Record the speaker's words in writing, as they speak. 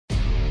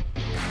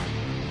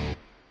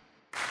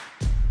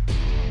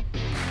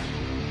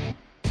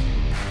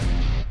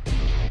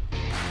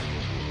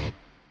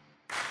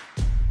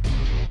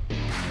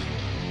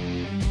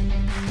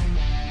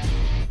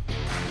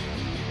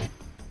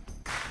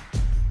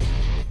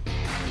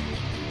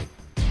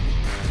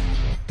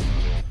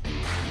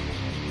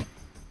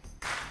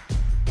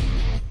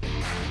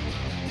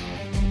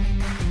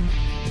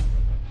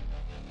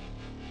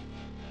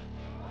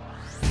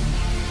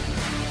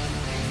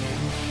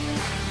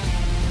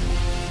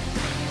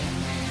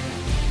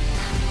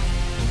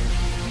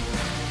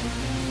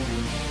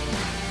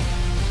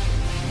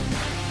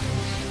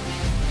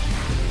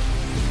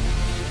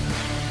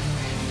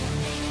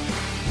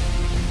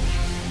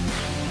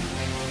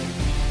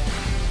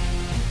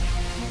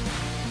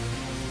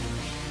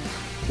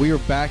We are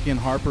back in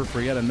Harper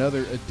for yet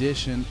another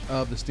edition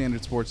of the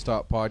Standard Sports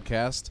Talk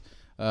podcast.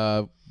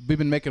 We've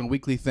been making a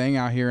weekly thing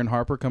out here in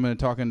Harper, coming and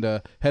talking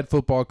to head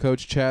football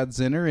coach Chad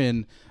Zinner,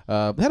 and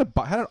had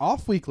an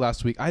off week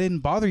last week. I didn't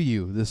bother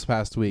you this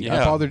past week.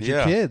 I bothered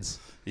your kids.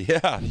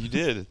 Yeah, you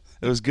did.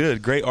 It was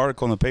good. Great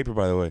article in the paper,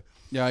 by the way.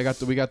 Yeah,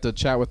 we got to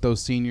chat with those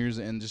seniors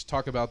and just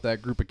talk about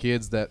that group of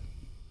kids that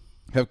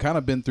have kind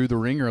of been through the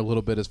ringer a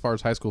little bit as far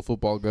as high school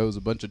football goes.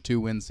 A bunch of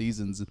 2-win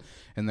seasons,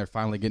 and they're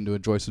finally getting to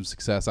enjoy some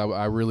success.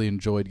 I really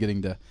enjoyed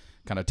getting to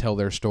kind of tell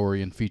their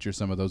story and feature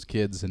some of those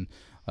kids. And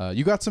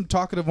you got some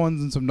talkative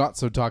ones and some not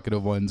so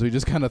talkative ones. We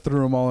just kind of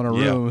threw them all in a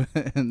room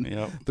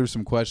and threw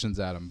some questions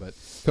at them. But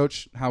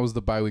Coach, how was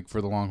the bye week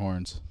for the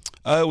Longhorns?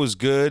 It was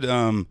good.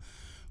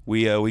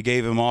 We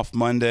gave them off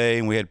Monday,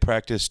 and we had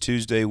practice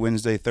Tuesday,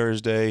 Wednesday,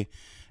 Thursday,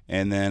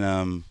 and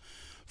then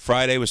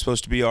Friday was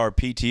supposed to be our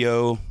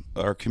PTO,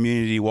 our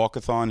community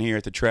walkathon here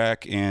at the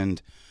track, and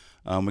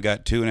we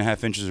got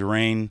 2.5 inches of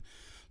rain,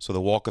 so the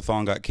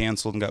walkathon got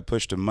canceled and got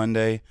pushed to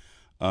Monday.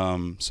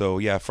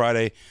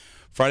 Friday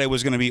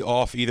was going to be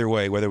off either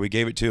way, whether we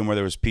gave it to them,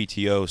 whether it was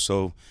PTO.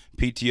 So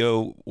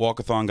PTO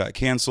walkathon got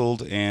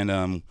canceled,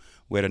 and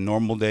we had a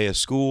normal day of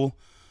school,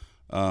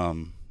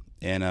 and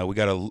we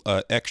got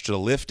a extra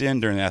lift in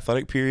during the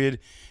athletic period,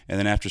 and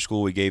then after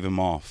school we gave them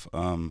off.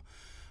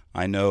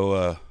 I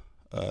know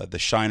the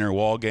Shiner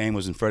Wall game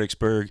was in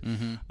Fredericksburg.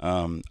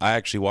 Mm-hmm. I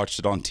actually watched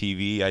it on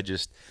TV.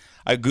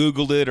 I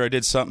Googled it, or I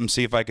did something,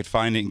 see if I could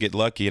find it and get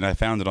lucky, and I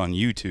found it on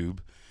YouTube.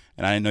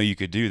 And I didn't know you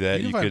could do that.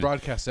 You can find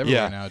broadcasts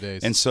everywhere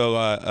nowadays. And so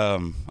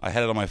I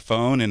had it on my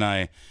phone, and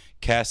I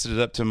casted it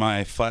up to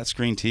my flat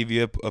screen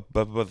TV up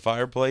above the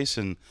fireplace,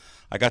 and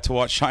I got to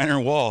watch Shiner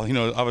Wall. You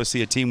know,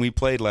 obviously a team we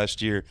played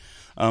last year.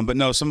 But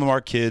no, some of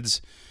our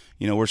kids,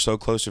 you know, we're so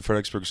close to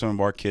Fredericksburg. Some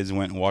of our kids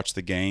went and watched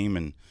the game,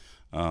 and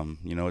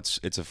you know,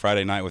 it's a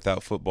Friday night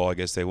without football. I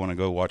guess they want to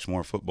go watch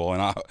more football,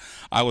 and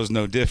I was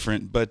no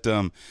different. But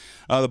the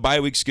bye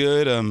week's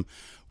good.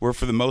 We're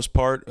for the most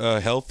part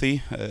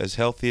healthy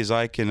as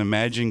I can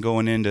imagine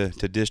going into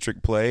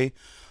district play,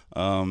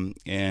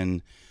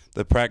 and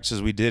the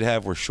practices we did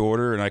have were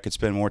shorter, and I could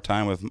spend more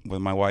time with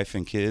my wife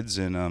and kids.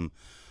 And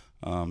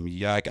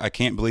I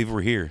can't believe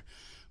we're here.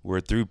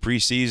 We're through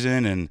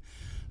preseason, and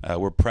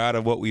we're proud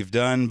of what we've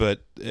done,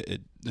 but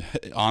it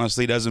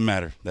honestly doesn't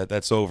matter.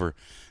 That's over.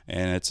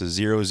 And it's a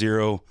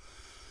 0-0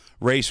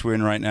 race we're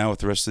in right now with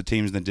the rest of the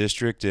teams in the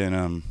district.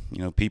 And, you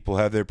know, people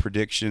have their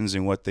predictions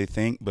and what they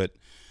think, but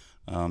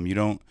you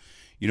don't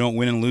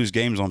win and lose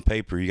games on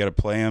paper. You got to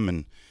play them,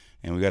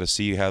 and we got to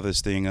see how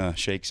this thing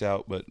shakes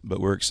out. But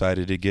we're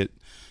excited to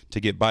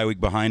get bye week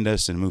behind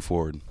us and move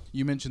forward.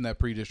 You mentioned that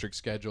pre-district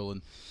schedule,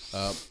 and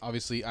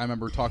obviously I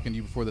remember talking to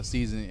you before the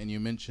season, and you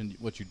mentioned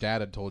what your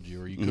dad had told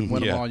you, or you could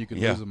win them all, you could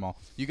lose them all.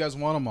 You guys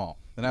won them all.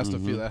 That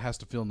has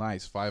to feel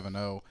nice,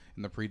 5-0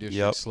 in the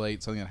pre-district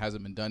slate, something that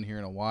hasn't been done here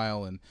in a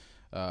while. And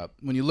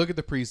when you look at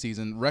the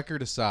preseason,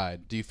 record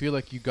aside, do you feel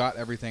like you got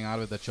everything out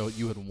of it that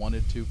you had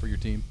wanted to for your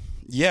team?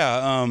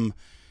 Yeah,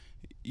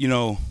 you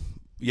know,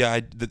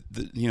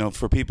 you know,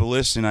 for people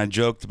listening, I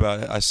joked about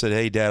it. I said,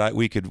 "Hey, Dad,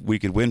 we could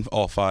win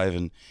all 5,"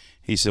 and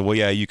he said, "Well,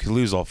 yeah, you could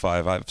lose all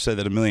 5." I've said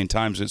that a million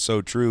times. It's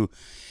so true.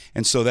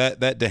 And so that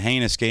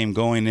D'Hanis game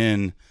going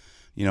in,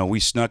 you know, we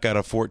snuck out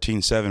a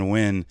 14-7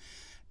 win,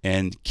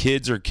 and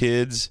kids are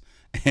kids,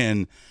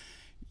 and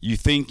you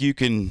think you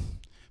can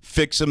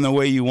fix them the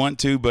way you want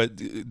to, but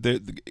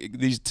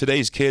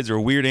today's kids are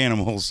weird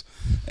animals,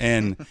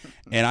 and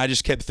I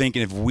just kept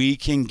thinking, if we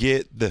can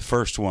get the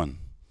first one,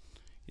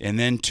 and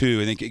then 2,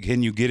 and then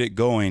can you get it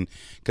going?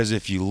 Because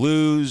if you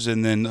lose,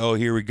 and then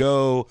here we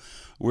go,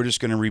 we're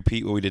just going to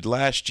repeat what we did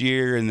last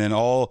year, and then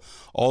all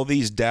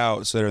these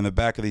doubts that are in the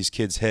back of these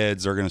kids'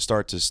 heads are going to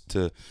start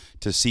to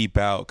seep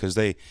out, because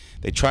they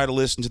try to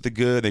listen to the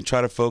good, they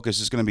try to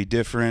focus. It's going to be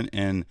different,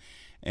 and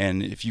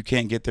if you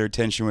can't get their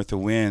attention with the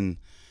win,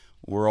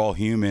 we're all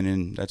human,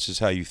 and that's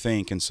just how you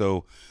think. And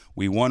so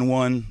we won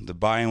 1. The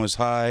buy-in was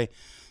high.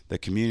 The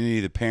community,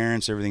 the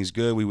parents, everything's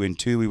good. We win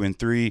 2, we win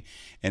 3,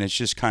 and it's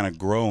just kind of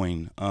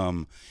growing.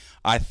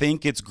 I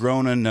think it's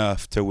grown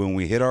enough to when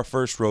we hit our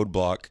first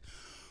roadblock,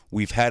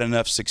 we've had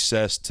enough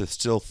success to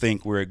still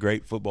think we're a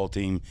great football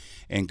team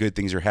and good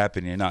things are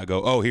happening, and not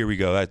go, oh, here we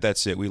go.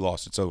 That's it. We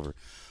lost. It's over.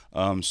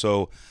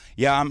 So,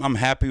 yeah, I'm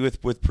happy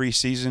with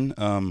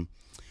preseason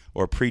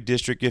or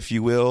pre-district, if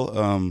you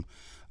will.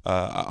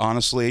 I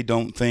honestly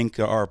don't think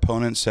our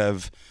opponents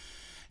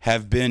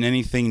have been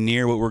anything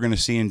near what we're going to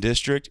see in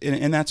district,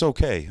 and that's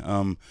okay.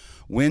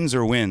 Wins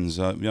are wins.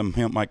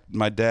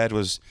 My dad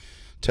was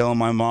telling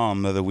my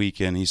mom the other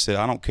weekend, he said,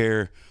 I don't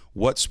care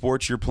what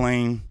sports you're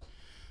playing,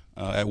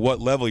 at what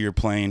level you're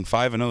playing,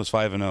 5-0 is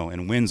 5-0,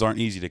 and wins aren't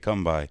easy to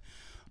come by.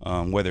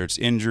 Whether it's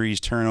injuries,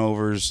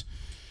 turnovers,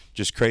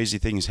 just crazy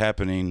things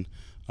happening,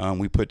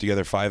 we put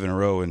together 5 in a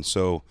row, and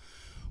so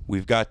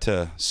we've got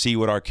to see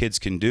what our kids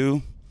can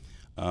do.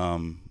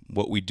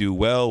 What we do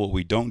well, what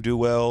we don't do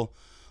well,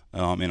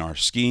 in our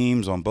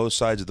schemes on both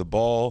sides of the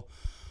ball.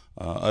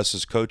 Us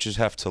as coaches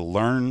have to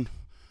learn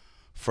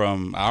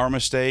from our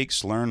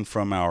mistakes, learn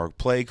from our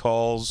play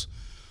calls,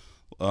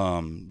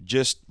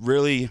 just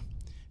really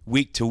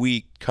week to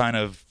week kind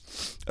of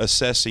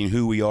assessing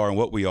who we are and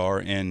what we are,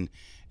 and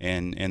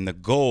the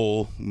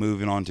goal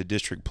moving on to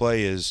district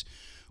play is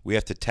we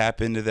have to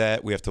tap into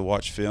that. We have to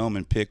watch film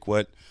and pick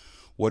what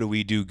do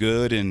we do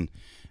good, and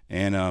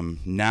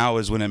now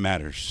is when it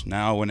matters.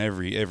 Now, when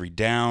every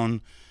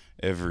down,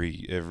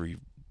 every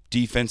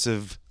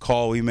defensive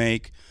call we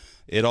make,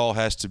 it all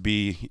has to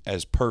be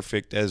as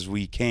perfect as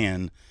we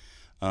can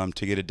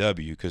to get a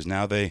W, because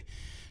now they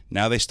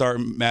start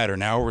matter.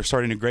 Now we're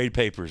starting to grade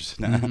papers.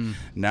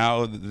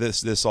 Now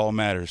this all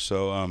matters.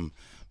 So,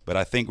 but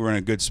I think we're in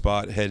a good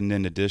spot heading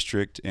into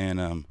district,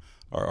 and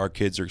our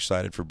kids are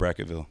excited for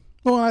Brackettville.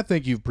 Well, I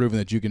think you've proven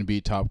that you can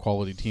beat top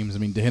quality teams. I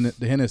mean,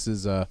 D'Hanis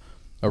is a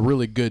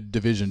really good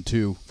Division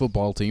II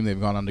football team. They've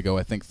gone on to go,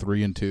 I think,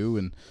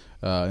 3-2,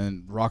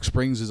 and Rock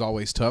Springs is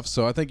always tough.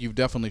 So I think you've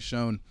definitely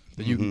shown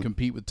that you can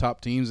compete with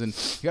top teams, and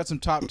you got some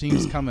top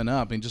teams coming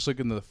up. And just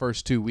looking at the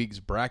first 2 weeks,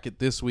 Brackett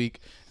this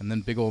week, and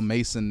then big old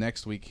Mason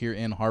next week here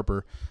in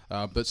Harper.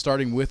 But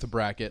starting with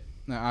Brackett,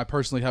 I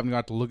personally haven't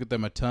got to look at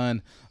them a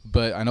ton,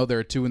 but I know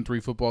they're a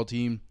 2-3 football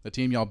team, a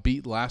team y'all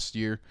beat last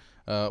year.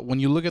 When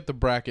you look at the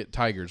Brackett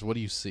Tigers, what do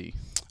you see?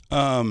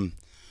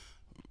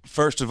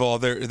 First of all,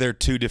 they're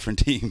two different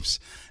teams,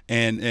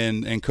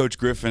 and Coach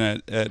Griffin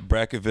at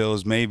Brackettville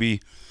is maybe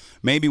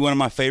one of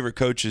my favorite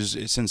coaches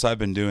since I've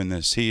been doing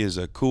this. He is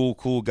a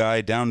cool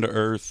guy, down to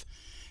earth.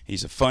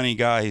 He's a funny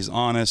guy. He's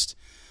honest.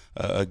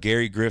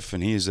 Gary Griffin,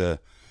 he's a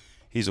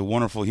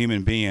wonderful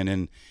human being,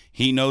 and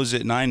he knows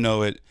it, and I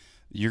know it.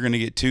 You're going to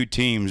get two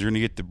teams. You're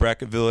going to get the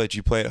Brackettville that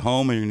you play at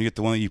home, and you're going to get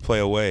the one that you play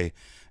away.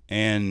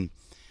 And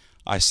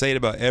I say it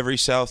about every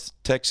South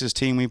Texas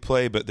team we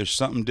play, but there's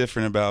something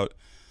different about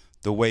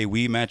the way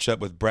we match up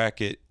with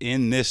Brackett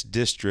in this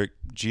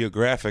district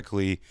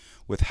geographically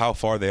with how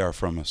far they are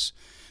from us.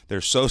 They're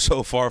so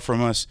far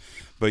from us,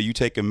 but you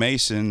take a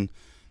Mason,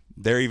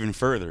 they're even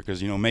further,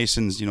 because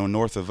Mason's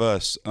north of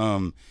us.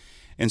 And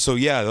so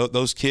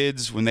those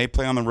kids, when they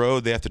play on the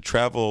road, they have to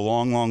travel a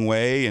long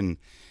way,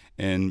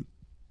 and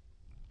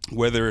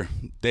whether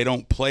they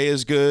don't play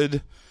as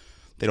good,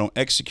 they don't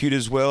execute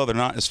as well, they're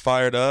not as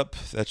fired up.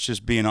 That's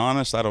just being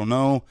honest. I don't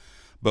know.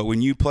 But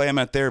when you play them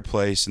at their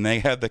place and they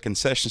have the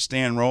concession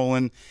stand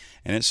rolling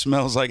and it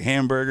smells like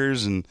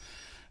hamburgers and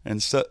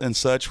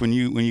such, when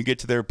you get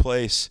to their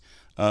place,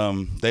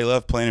 they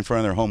love playing in front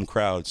of their home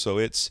crowd. So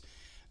it's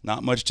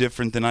not much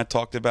different than I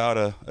talked about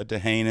a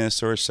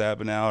D'Hanis or a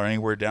Sabinal or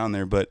anywhere down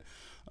there. But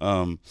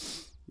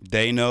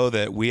they know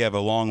that we have a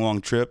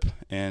long trip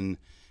and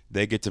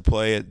they get to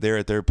play at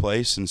their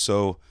place. And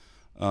so,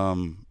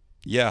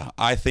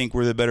 I think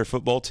we're the better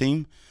football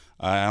team.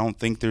 I don't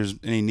think there's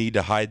any need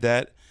to hide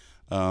that.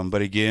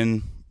 But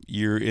again,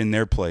 you're in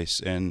their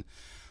place, and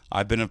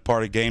I've been a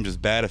part of games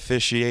with bad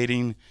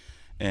officiating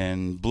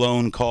and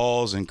blown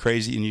calls and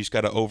crazy, and you just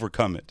got to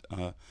overcome it.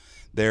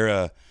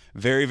 They're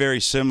very, very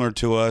similar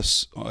to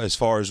us as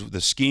far as the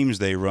schemes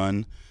they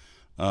run.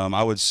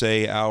 I would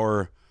say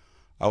our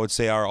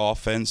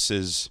offense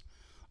is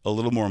a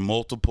little more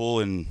multiple,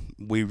 and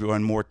we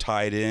run more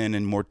tight end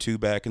and more two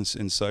back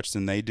and such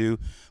than they do.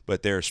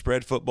 But they're a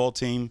spread football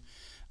team.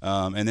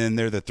 And then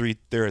they're a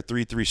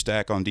 3-3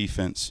 stack on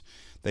defense.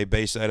 They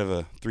base out of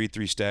a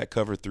 3-3 stack,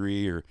 cover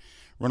 3, or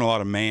run a lot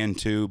of man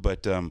too.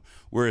 But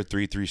we're a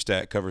 3-3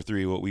 stack, cover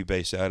 3, what we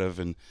base out of.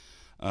 And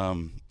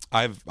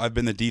I've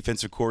been the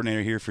defensive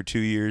coordinator here for 2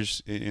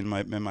 years in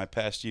my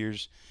past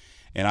years,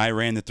 and I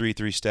ran the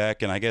 3-3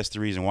 stack. And I guess the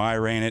reason why I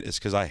ran it is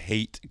because I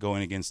hate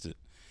going against it.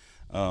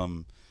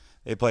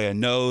 They play a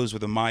nose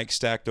with a Mike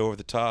stacked over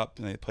the top,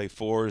 and they play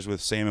fours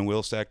with Sam and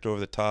Will stacked over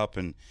the top,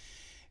 and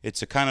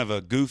it's a kind of a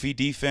goofy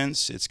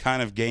defense. It's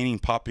kind of gaining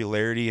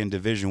popularity in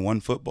Division I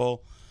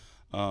football.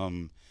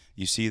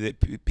 You see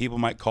that people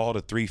might call it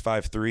a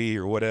 3-5-3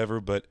 or whatever,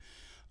 but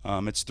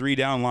it's 3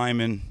 down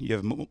linemen. You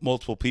have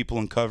multiple people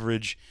in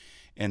coverage,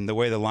 and the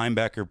way the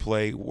linebacker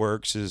play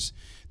works is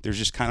there's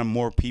just kind of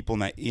more people in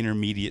that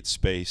intermediate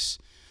space.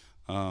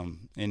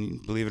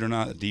 And believe it or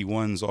not, the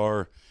D1s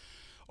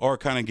are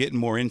kind of getting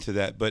more into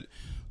that. But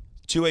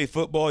 2A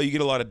football, you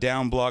get a lot of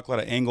down block, a lot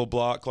of angle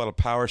block, a lot of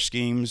power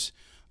schemes.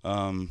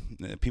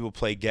 People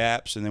play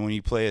gaps, and then when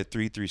you play a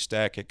 3-3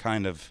 stack, it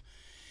kind of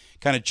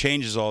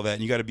changes all that,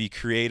 and you got to be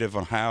creative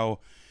on how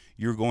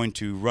you're going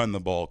to run the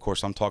ball. Of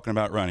course, I'm talking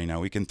about running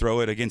now. We can throw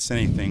it against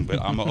anything, but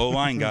I'm an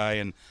O-line guy,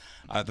 and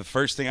the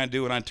first thing I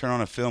do when I turn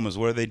on a film is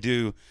what do they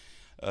do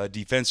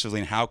defensively,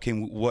 and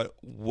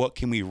what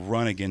can we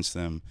run against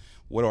them?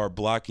 What do our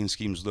blocking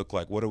schemes look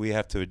like? What do we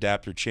have to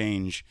adapt or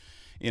change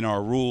in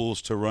our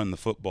rules to run the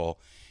football?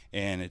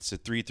 And it's a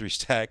 3-3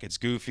 stack. It's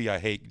goofy. I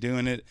hate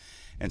doing it.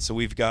 And so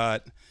we've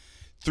got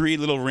 3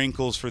 little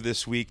wrinkles for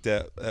this week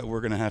that we're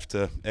going to have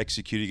to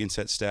execute against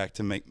that stack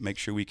to make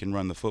sure we can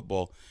run the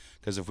football.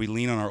 Because if we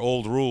lean on our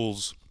old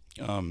rules,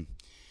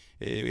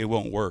 it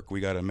won't work. We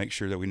got to make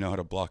sure that we know how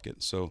to block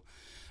it. So,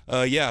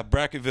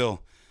 Brackettville,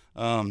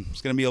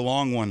 it's going to be a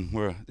long one.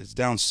 Where it's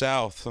down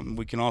south.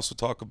 We can also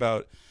talk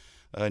about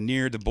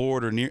near the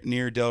border,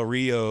 near Del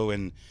Rio,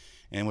 and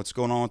and what's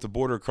going on with the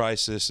border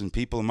crisis, and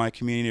people in my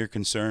community are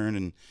concerned.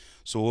 And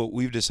so what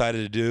we've decided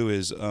to do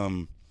is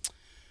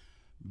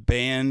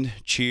band,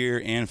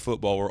 cheer, and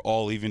football, we're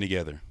all leaving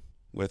together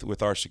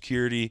with our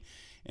security,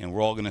 and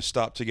we're all going to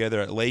stop together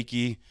at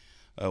Lakey,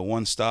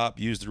 one stop,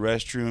 use the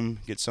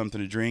restroom, get something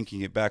to drink,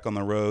 and get back on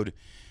the road.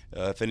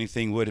 If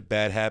anything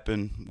bad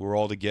happen, we're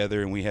all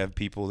together, and we have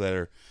people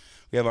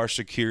we have our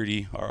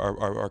security,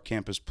 our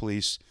campus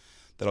police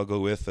that'll go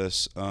with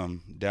us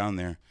down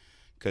there,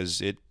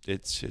 because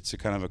it's a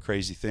kind of a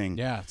crazy thing.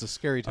 Yeah, it's a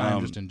scary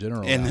time just in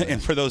general.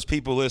 And for those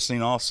people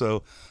listening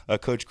also,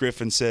 Coach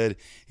Griffin said,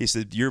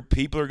 your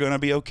people are going to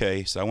be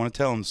okay. So I want to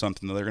tell them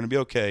something. They're going to be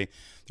okay.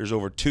 There's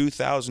over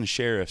 2,000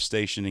 sheriffs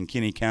stationed in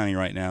Kinney County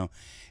right now.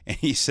 And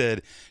he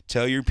said,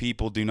 tell your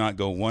people do not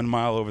go 1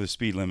 mile over the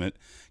speed limit,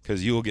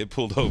 because you will get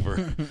pulled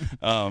over.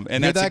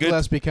 And that's that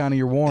Gillespie County,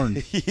 you're warned.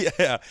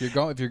 Yeah.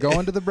 If you're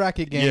going to the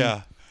bracket game.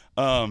 Yeah.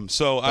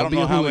 So I don't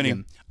know how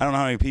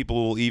many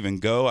people will even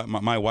go.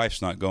 My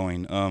wife's not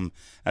going.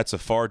 That's a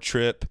far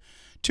trip.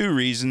 2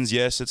 reasons.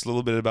 Yes, it's a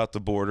little bit about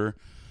the border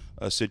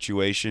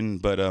situation,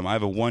 but I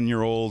have a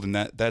 1-year-old, and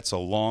that's a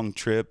long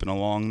trip and a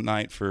long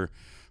night for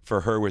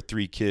her with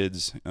 3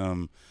 kids.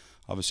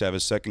 Obviously, I have a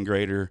 2nd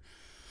grader,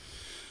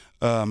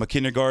 a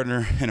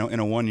kindergartner, and a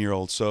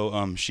 1-year-old.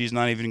 So she's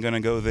not even going to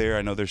go there.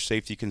 I know there's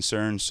safety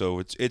concerns. So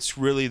it's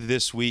really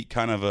this week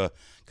kind of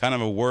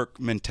a work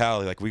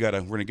mentality. Like we're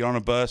gonna get on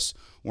a bus.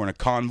 We're in a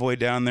convoy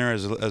down there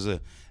as a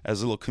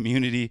little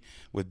community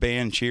with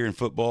band, cheer, and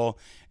football,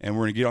 and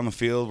we're gonna get on the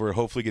field. We're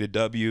hopefully get a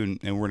W,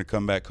 and we're gonna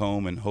come back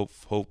home, and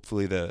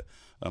hopefully the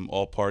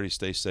all parties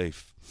stay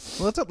safe.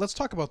 Well, let's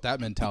talk about that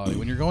mentality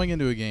when you're going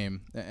into a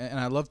game. And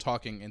I love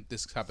talking and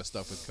this type of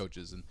stuff with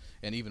coaches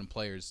and even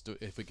players,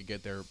 if we could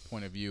get their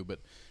point of view. But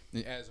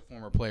as a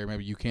former player,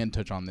 maybe you can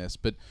touch on this.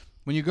 But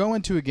when you go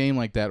into a game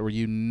like that, where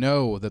you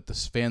know that the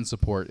fan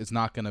support is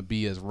not going to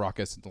be as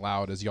raucous and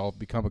loud as y'all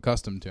become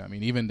accustomed to. I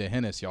mean, even to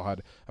Hennis, y'all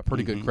had a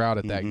pretty good crowd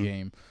at that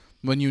game.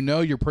 When you know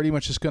you're pretty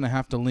much just going to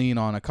have to lean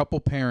on a couple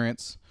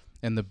parents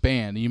and the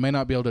band, and you may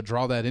not be able to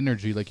draw that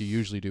energy like you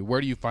usually do.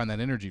 Where do you find that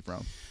energy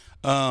from?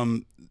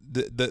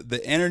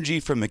 The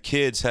energy from the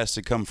kids has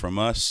to come from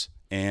us,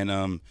 and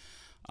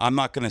I'm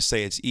not going to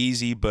say it's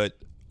easy, but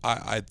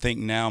I think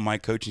now my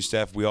coaching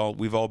staff,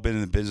 we've all been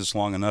in the business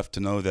long enough to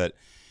know that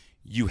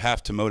you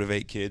have to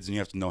motivate kids, and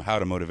you have to know how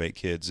to motivate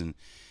kids, and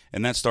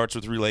that starts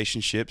with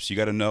relationships. You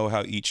got to know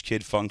how each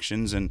kid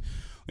functions and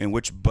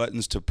which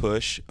buttons to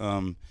push.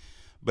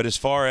 But as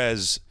far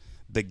as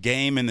the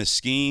game and the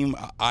scheme,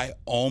 I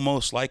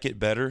almost like it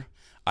better.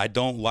 I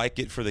don't like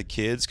it for the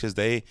kids, because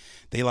they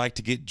like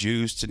to get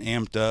juiced and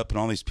amped up and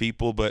all these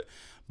people. But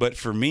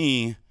for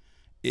me,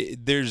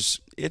 it's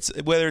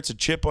whether it's a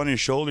chip on your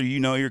shoulder,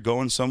 you're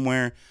going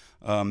somewhere.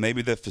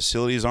 Maybe the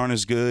facilities aren't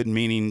as good,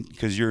 meaning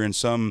because you're in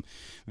some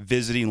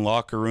visiting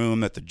locker room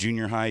that the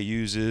junior high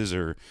uses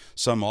or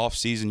some off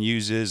season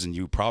uses, and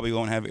you probably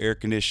won't have air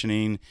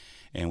conditioning,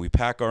 and we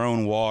pack our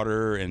own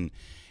water, and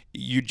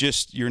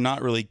you're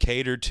not really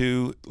catered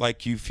to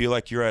like you feel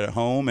like you're at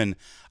home. And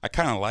I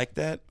kind of like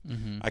that.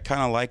 I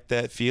kind of like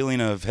that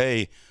feeling of,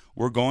 hey,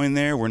 we're going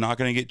there, we're not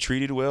going to get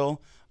treated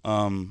well,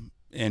 and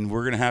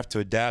we're going to have to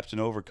adapt and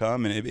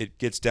overcome, and it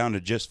gets down to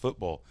just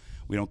football.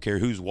 We don't care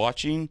who's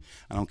watching.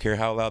 I don't care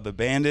how loud the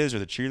band is or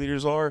the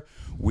cheerleaders are.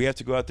 We have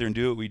to go out there and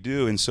do what we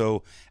do. And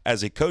so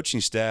as a coaching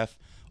staff,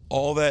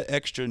 all that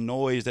extra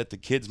noise that the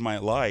kids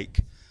might like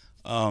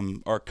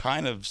are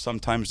kind of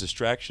sometimes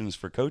distractions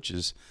for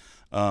coaches.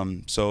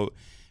 So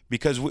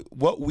because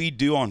what we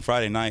do on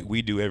Friday night,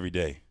 we do every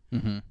day.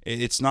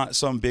 It's not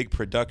some big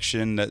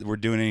production that we're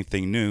doing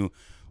anything new.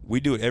 We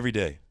do it every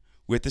day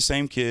with the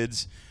same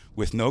kids,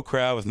 with no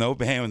crowd, with no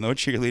band, with no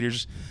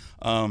cheerleaders.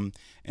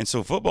 And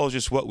so football is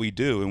just what we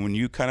do. And when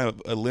you kind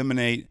of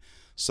eliminate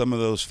some of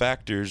those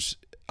factors,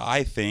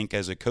 I think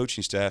as a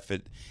coaching staff,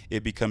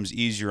 it becomes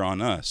easier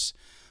on us.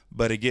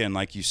 But again,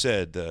 like you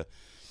said,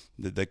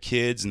 the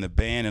kids and the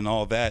band and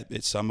all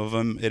that, some of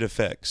them it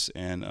affects.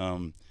 And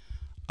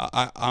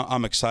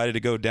I'm excited to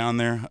go down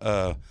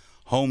there.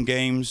 Home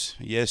games,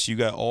 yes, you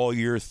got all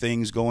your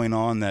things going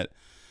on that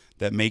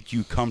make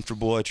you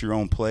comfortable at your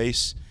own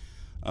place.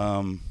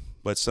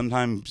 But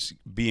sometimes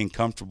being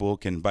comfortable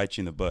can bite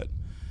you in the butt.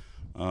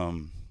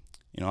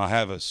 I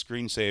have a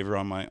screensaver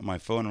on my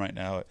phone right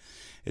now.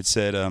 It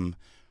said,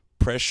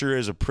 pressure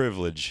is a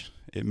privilege.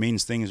 It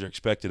means things are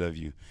expected of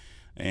you.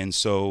 And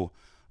so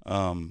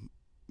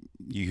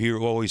you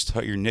always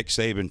hear Nick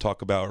Saban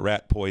talk about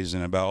rat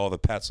poison, about all the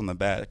pats on the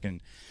back, and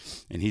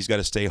he's got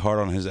to stay hard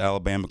on his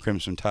Alabama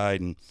Crimson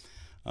Tide. And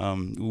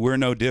we're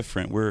no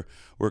different. We're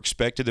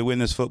expected to win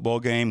this football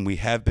game. We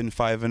have been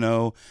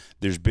 5-0.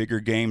 There's bigger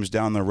games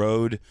down the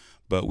road,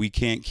 but we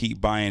can't keep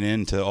buying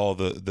into all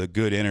the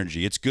good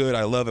energy. It's good.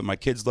 I love it. My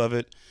kids love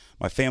it.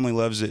 My family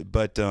loves it.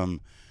 But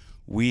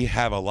we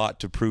have a lot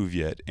to prove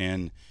yet.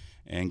 And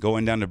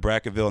going down to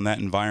Brackettville in that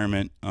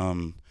environment,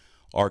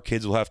 our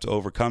kids will have to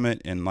overcome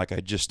it. And like I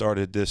just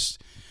started this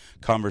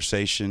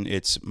conversation,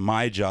 it's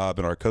my job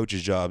and our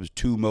coach's job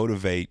to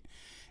motivate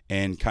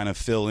and kind of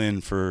fill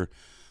in for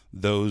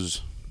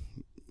those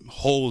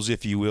holes,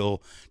 if you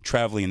will,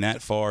 traveling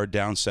that far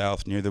down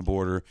south near the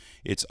border.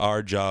 It's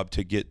our job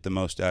to get the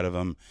most out of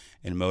them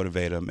and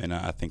motivate them, and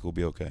I think we'll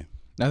be okay.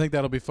 I think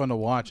that'll be fun to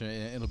watch, and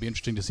it'll be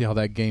interesting to see how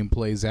that game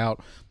plays out.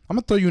 I'm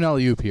going to throw you an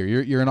alley-oop here.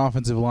 You're an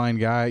offensive line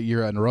guy.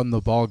 You're a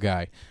run-the-ball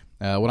guy.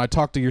 When I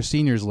talked to your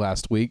seniors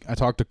last week, I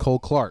talked to Cole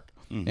Clark,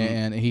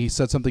 and he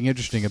said something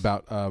interesting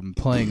about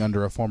playing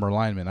under a former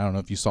lineman. I don't know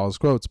if you saw his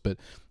quotes, but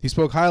he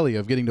spoke highly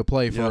of getting to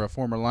play for a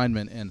former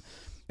lineman,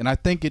 and I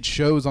think it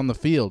shows on the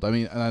field. I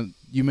mean,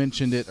 you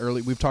mentioned it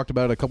early. We've talked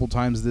about it a couple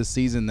times this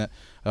season that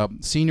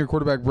senior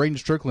quarterback Braden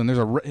Strickland,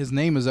 his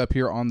name is up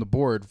here on the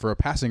board for a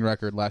passing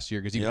record last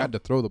year because he had to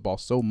throw the ball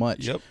so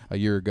much a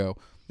year ago.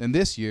 And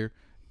this year,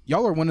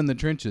 y'all are winning the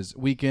trenches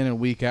week in and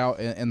week out,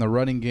 and the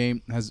running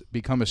game has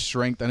become a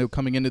strength. I know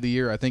coming into the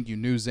year, I think you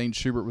knew Zane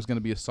Schubert was going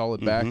to be a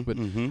solid back,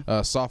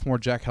 but sophomore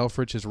Jack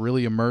Helfrich has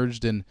really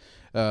emerged. And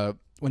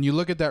when you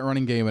look at that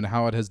running game and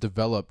how it has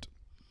developed,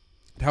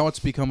 how it's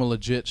become a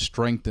legit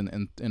strength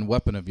and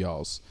weapon of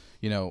y'all's,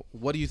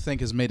 what do you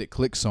think has made it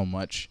click so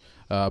much,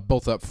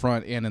 both up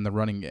front and in the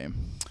running game?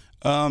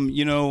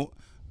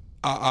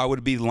 I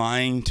would be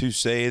lying to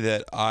say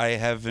that I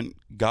haven't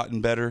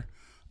gotten better.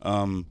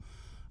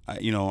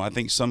 I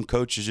think some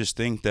coaches just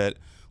think that,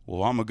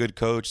 well, I'm a good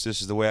coach.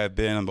 This is the way I've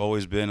been. I've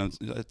always been.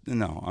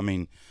 No, I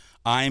mean,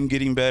 I'm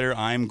getting better.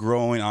 I'm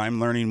growing. I'm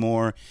learning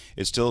more.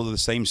 It's still the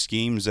same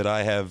schemes that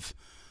I have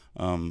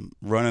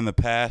run in the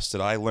past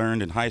that I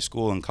learned in high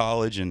school and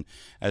college and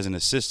as an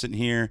assistant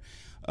here.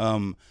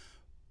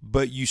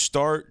 But you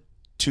start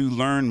to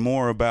learn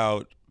more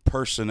about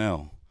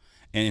personnel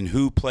and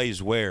who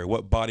plays where,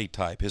 what body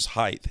type, his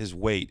height, his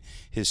weight,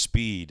 his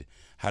speed,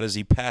 how does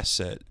he pass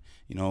set,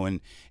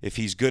 and if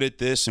he's good at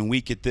this and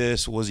weak at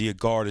this, was he a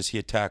guard, is he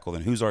a tackle,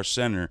 and who's our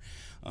center,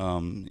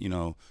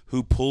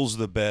 who pulls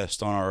the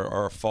best on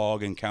our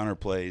fog and counter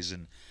plays.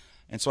 And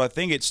so I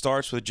think it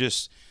starts with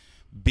just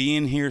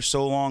being here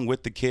so long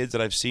with the kids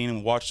that I've seen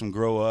and watched them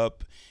grow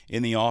up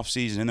in the off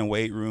season, in the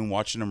weight room,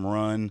 watching them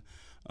run.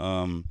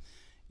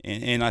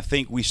 And I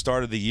think we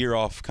started the year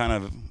off kind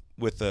of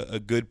with a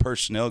good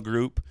personnel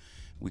group.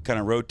 We kind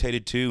of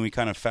rotated 2, and we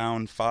kind of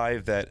found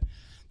 5 that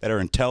are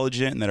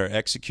intelligent and that are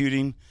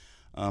executing.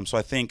 So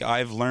I think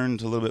I've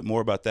learned a little bit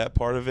more about that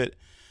part of it.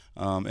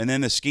 And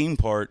then the scheme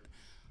part,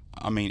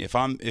 I mean,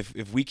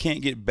 if we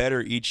can't get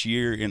better each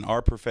year in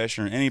our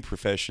profession or any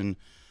profession,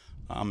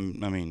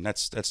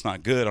 that's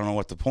not good. I don't know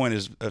what the point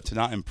is to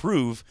not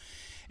improve.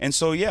 And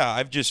so,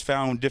 I've just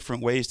found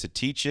different ways to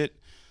teach it.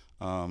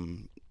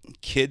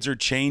 Kids are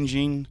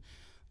changing.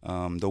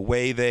 The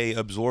way they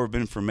absorb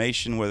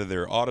information, whether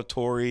they're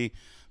auditory,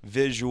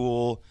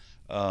 visual,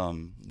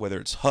 whether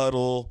it's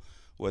huddle,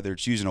 whether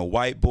it's using a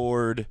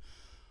whiteboard,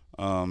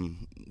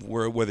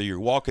 whether you're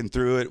walking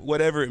through it,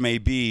 whatever it may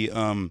be,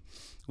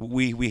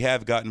 we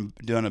have done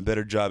a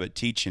better job at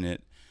teaching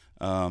it.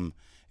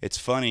 It's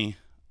funny.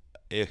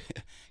 It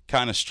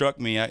kind of struck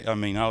me. I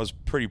mean, I was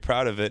pretty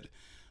proud of it.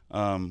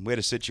 We had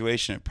a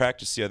situation at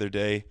practice the other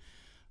day.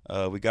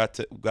 We got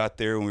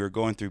there and we were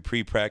going through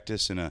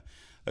pre-practice, and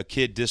a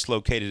kid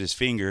dislocated his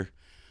finger,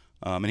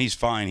 and he's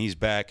fine. He's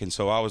back. And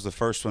so I was the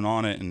first one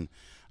on it, and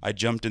I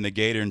jumped in the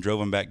Gator and drove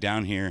him back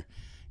down here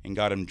and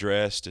got him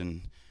dressed,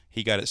 and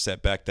he got it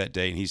set back that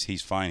day, and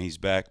he's fine. He's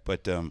back.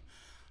 But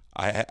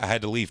I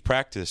had to leave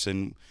practice,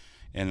 and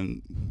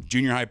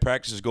junior high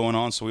practice is going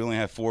on, so we only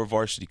have 4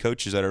 varsity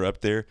coaches that are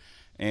up there.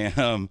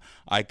 And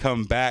I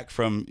come back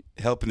from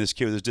helping this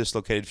kid with his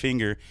dislocated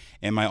finger,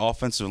 and my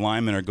offensive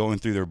linemen are going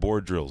through their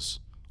board drills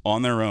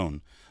on their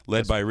own,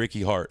 led by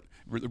Ricky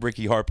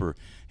Harper.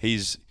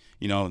 He's,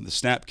 the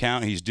snap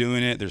count, he's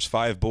doing it. There's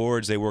 5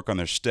 boards. They work on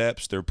their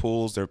steps, their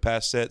pulls, their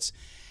pass sets.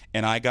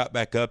 And I got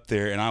back up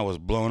there, and I was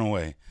blown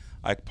away.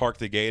 I parked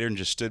the Gator and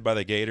just stood by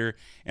the Gator,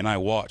 and I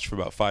watched for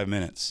about 5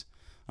 minutes.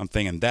 I'm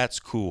thinking, that's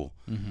cool.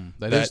 Mm-hmm.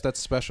 That's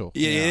special.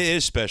 Yeah, it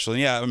is special.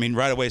 Yeah, I mean,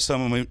 right away,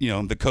 someone,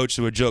 the coach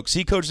would joke,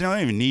 see, coach, they don't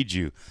even need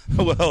you.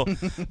 Well,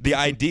 the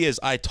idea is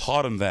I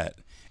taught them that,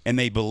 and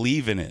they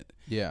believe in it.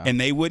 Yeah. And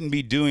they wouldn't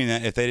be doing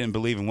that if they didn't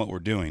believe in what we're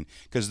doing,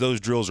 because those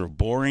drills are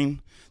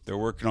boring. They're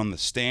working on the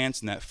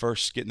stance and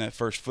getting that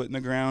first foot in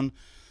the ground,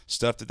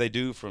 stuff that they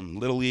do from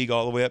Little League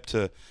all the way up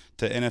to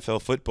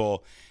NFL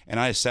football. And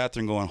I sat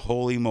there and going,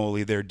 holy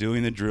moly, they're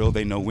doing the drill.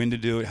 They know when to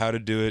do it, how to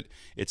do it.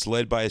 It's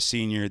led by a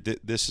senior.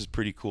 This is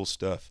pretty cool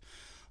stuff.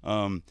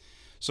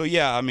 So,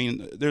 I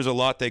mean, there's a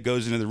lot that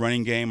goes into the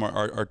running game.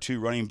 Our 2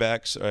 running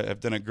backs have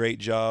done a great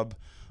job.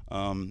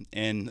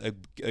 And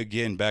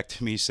again, back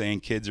to me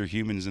saying kids are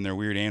humans and they're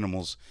weird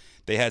animals.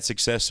 They had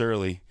success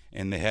early,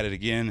 and they had it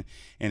again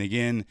and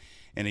again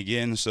and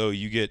again. So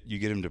you get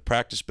them to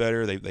practice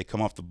better. They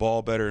come off the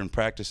ball better in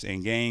practice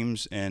and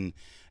games, and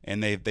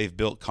they've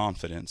built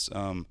confidence.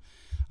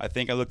 I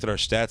think I looked at our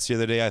stats the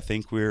other day. I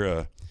think we're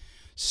a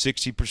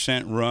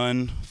 60%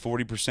 run,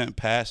 40%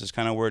 pass is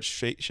kind of where it's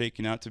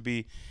shaking out to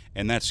be,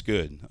 and that's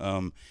good.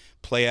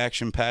 Play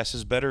action pass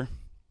is better.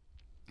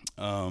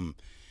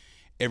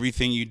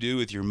 Everything you do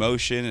with your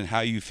motion and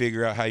how you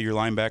figure out how your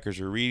linebackers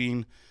are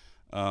reading,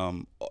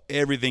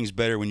 everything's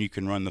better when you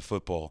can run the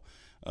football.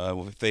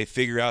 If they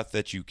figure out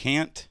that you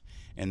can't,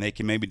 and they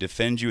can maybe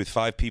defend you with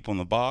 5 people in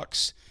the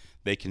box,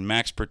 they can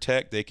max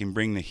protect, they can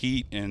bring the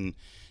heat, and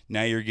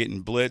now you're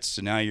getting blitzed,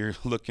 and now you're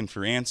looking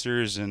for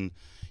answers, and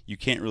you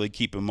can't really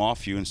keep them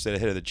off you instead of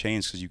head of the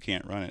chains because you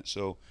can't run it.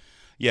 So,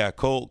 yeah,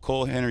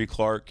 Cole Henry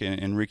Clark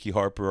and Ricky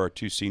Harper, our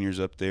 2 seniors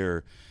up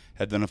there,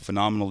 have done a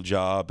phenomenal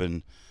job,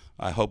 and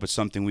I hope it's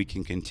something we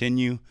can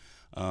continue.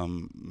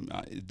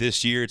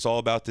 This year, it's all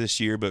about this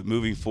year, but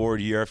moving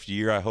forward year after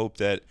year, I hope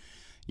that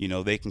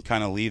they can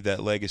kind of leave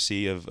that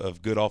legacy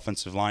of good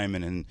offensive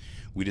linemen, and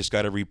we just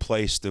got to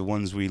replace the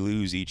ones we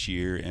lose each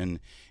year and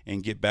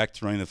get back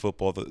to running the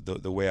football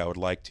the way I would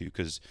like to,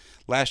 because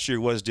last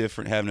year was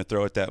different, having to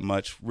throw it that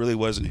much. Really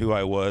wasn't who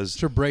I was.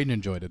 Sure, Braden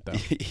enjoyed it, though.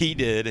 He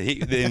did.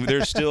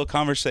 There's still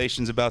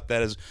conversations about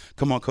that as,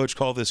 come on, coach,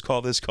 call this,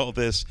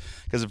 because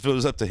if it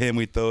was up to him,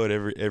 we'd throw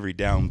it every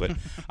down. But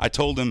I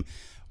told him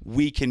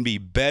we can be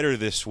better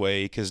this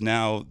way because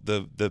now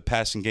the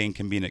passing game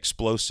can be an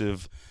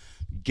explosive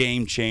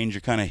game changer,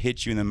 kind of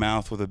hit you in the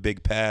mouth with a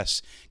big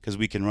pass because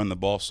we can run the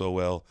ball so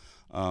well.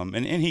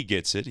 And he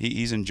gets it.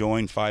 He's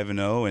enjoying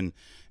 5-0,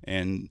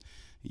 and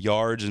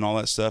yards and all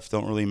that stuff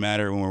don't really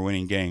matter when we're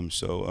winning games.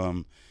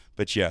 So,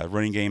 but yeah,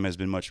 running game has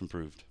been much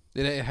improved.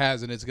 It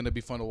has, and it's going to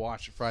be fun to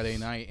watch Friday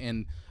night.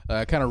 And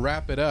kind of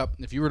wrap it up,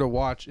 if you were to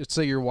watch, let's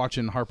say you're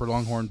watching Harper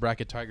Longhorn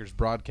Bracket Tigers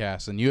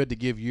broadcast, and you had to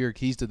give your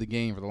keys to the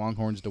game for the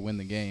Longhorns to win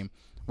the game,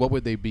 what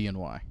would they be and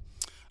why?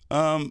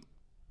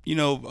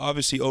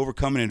 Obviously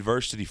overcoming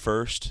adversity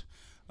first,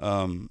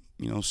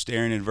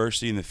 staring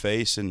adversity in the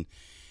face and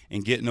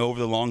getting over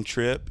the long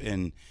trip.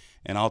 And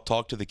I'll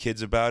talk to the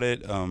kids about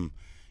it,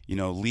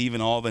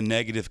 leaving all the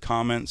negative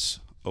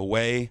comments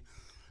away.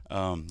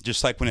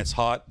 Just like when it's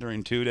hot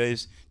during 2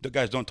 days,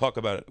 guys, don't talk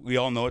about it. We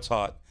all know it's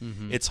hot.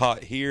 Mm-hmm. It's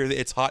hot here.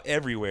 It's hot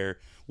everywhere.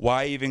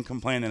 Why even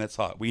complain that it's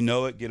hot? We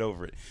know it. Get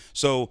over it.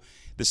 So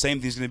the same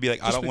thing's going to be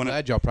like, I don't want to.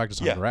 Glad y'all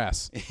practice on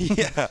grass.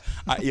 Yeah,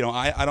 I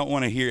don't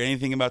want to hear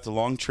anything about the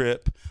long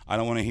trip. I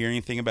don't want to hear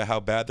anything about how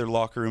bad their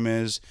locker room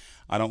is.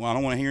 I don't want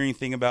to hear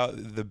anything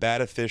about the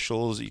bad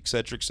officials, et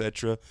cetera, et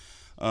cetera.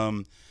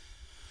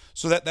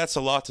 So that's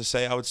a lot to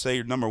say. I would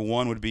say number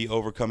one would be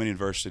overcoming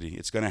adversity.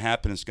 It's going to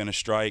happen. It's going to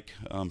strike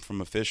from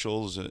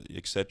officials,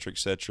 et cetera, et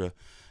cetera.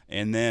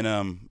 And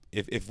then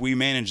if we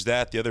manage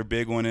that, the other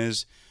big one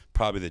is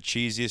probably the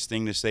cheesiest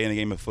thing to say in the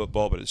game of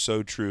football, but it's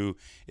so true,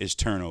 is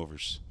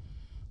turnovers.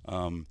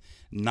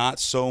 Not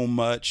so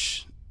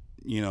much,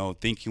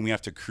 thinking we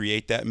have to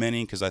create that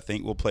many, because I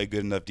think we'll play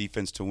good enough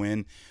defense to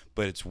win,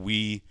 but it's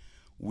we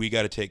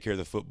got to take care of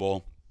the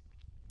football,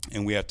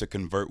 and we have to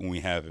convert when we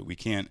have it. We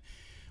can't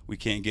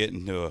get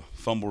into a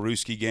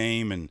fumble-rooski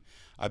game, and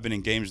I've been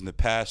in games in the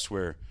past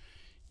where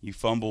you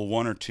fumble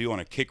 1 or 2 on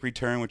a kick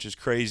return, which is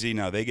crazy.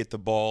 Now they get the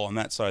ball on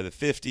that side of the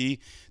 50,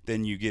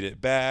 then you get it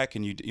back,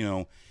 and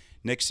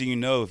next thing you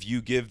know, if you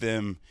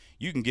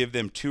can give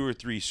them 2 or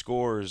 3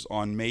 scores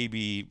on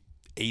maybe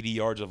 80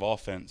 yards of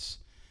offense,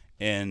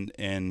 and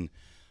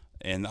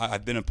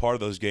I've been a part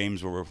of those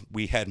games where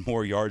we had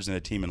more yards than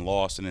a team and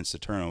lost, and it's the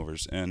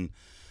turnovers. And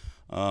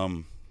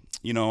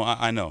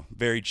I know,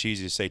 very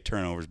cheesy to say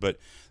turnovers, but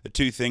the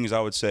 2 things I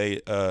would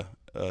say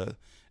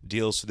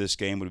deals to this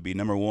game would be,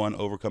 number one,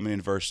 overcoming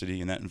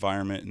adversity in that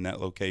environment, in that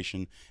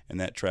location, and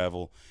that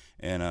travel,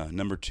 and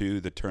number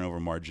 2, the turnover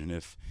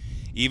margin.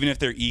 Even if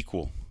they're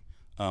equal,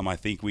 I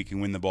think we can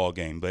win the ball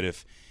game. But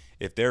if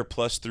they're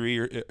 +3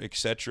 or et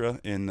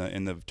cetera in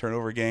the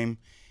turnover game,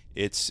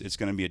 it's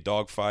going to be a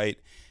dogfight,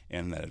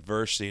 and that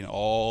adversity and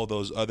all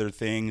those other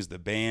things, the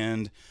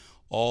band,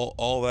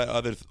 all that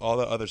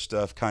other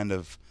stuff kind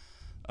of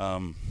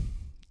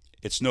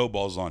it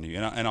snowballs on you.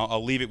 And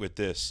I'll leave it with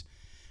this.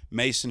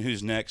 Mason,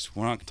 who's next?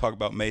 We're not going to talk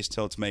about Mason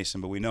till it's Mason,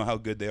 but we know how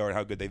good they are and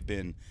how good they've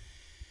been.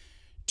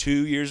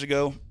 2 years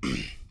ago,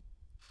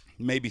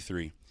 maybe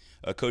 3,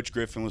 Coach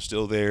Griffin was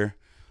still there,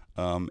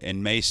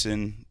 and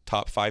Mason,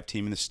 top 5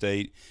 team in the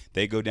state.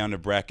 They go down to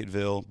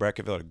Brackettville.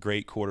 Brackettville had a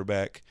great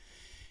quarterback.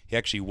 He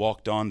actually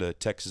walked on to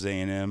Texas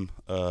A&M.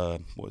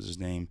 What was his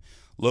name?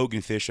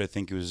 Logan Fish, I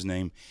think it was his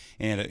name.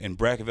 And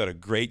Brackettville had a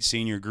great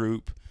senior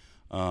group.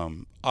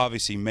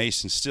 Obviously,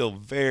 Mason still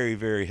very,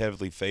 very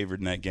heavily favored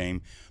in that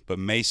game, but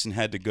Mason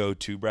had to go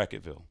to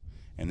Brackettville.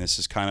 And this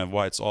is kind of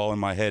why it's all in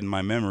my head and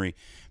my memory.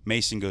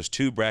 Mason goes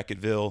to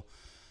Brackettville.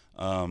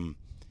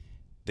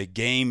 The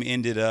game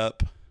ended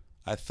up,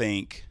 I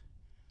think,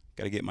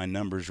 got to get my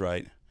numbers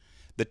right.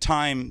 The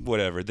time,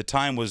 whatever. The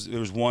time was there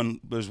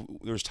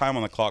was time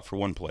on the clock for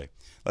one play.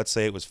 Let's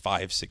say it was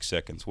 5-6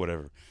 seconds,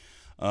 whatever.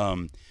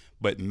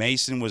 But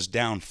Mason was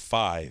down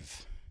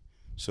 5,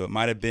 so it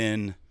might have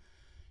been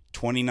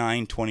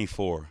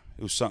 29-24.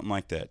 It was something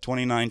like that.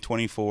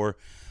 29-24.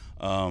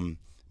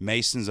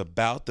 Mason's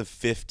about the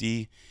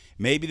 50,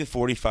 maybe the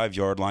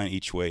 45-yard line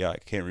each way. I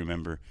can't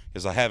remember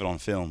because I have it on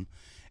film.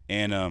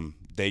 And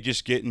they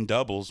just get in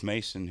doubles,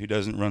 Mason, who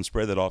doesn't run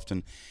spread that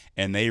often,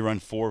 and they run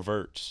 4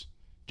 verts.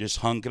 Just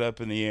hunk it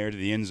up in the air to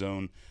the end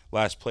zone,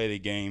 last play of the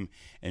game,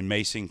 and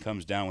Mason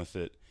comes down with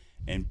it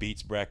and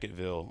beats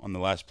Brackettville on the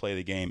last play of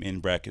the game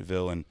in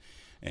Brackettville.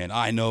 And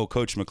I know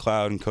Coach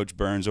McLeod and Coach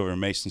Burns over in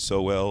Mason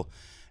so well,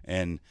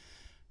 and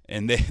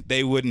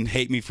they wouldn't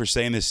hate me for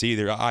saying this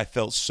either. I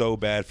felt so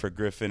bad for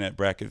Griffin at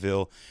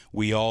Brackettville.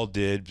 We all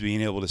did.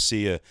 Being able to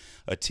see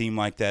a team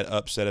like that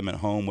upset him at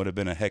home would have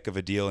been a heck of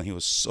a deal, and he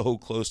was so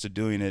close to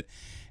doing it.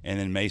 And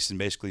then Mason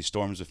basically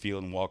storms the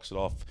field and walks it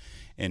off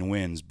and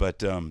wins.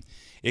 But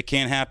it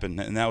can't happen.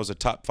 And that was a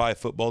top 5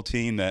 football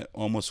team that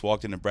almost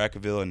walked into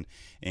Brackettville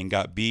and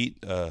got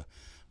beat.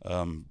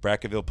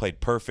 Brackettville played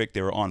perfect.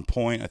 They were on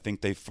point. I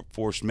think they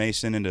forced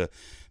Mason into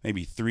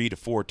maybe 3 to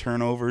 4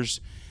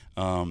 turnovers,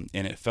 and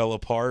it fell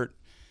apart.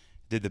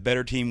 Did the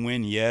better team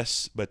win?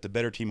 Yes, but the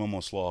better team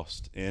almost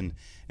lost. And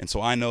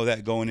so I know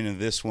that going into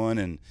this one,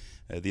 and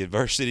the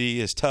adversity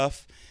is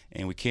tough,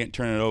 and we can't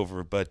turn it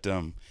over. But,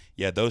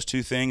 yeah, those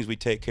 2 things we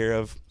take care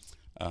of,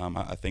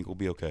 I think we'll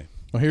be okay.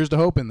 Well, here's to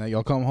hoping that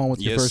you'll come home with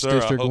your first sir,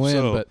 district I hope win.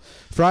 so. But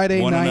Friday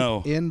 1-0.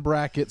 night in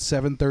Bracket,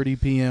 7:30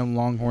 p.m.,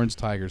 Longhorns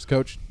Tigers.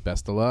 Coach,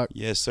 best of luck.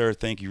 Yes, sir.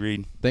 Thank you,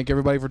 Reed. Thank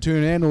everybody for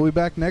tuning in. We'll be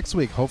back next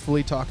week,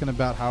 hopefully talking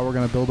about how we're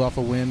going to build off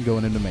a win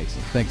going into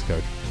Mason. Thanks,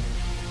 Coach.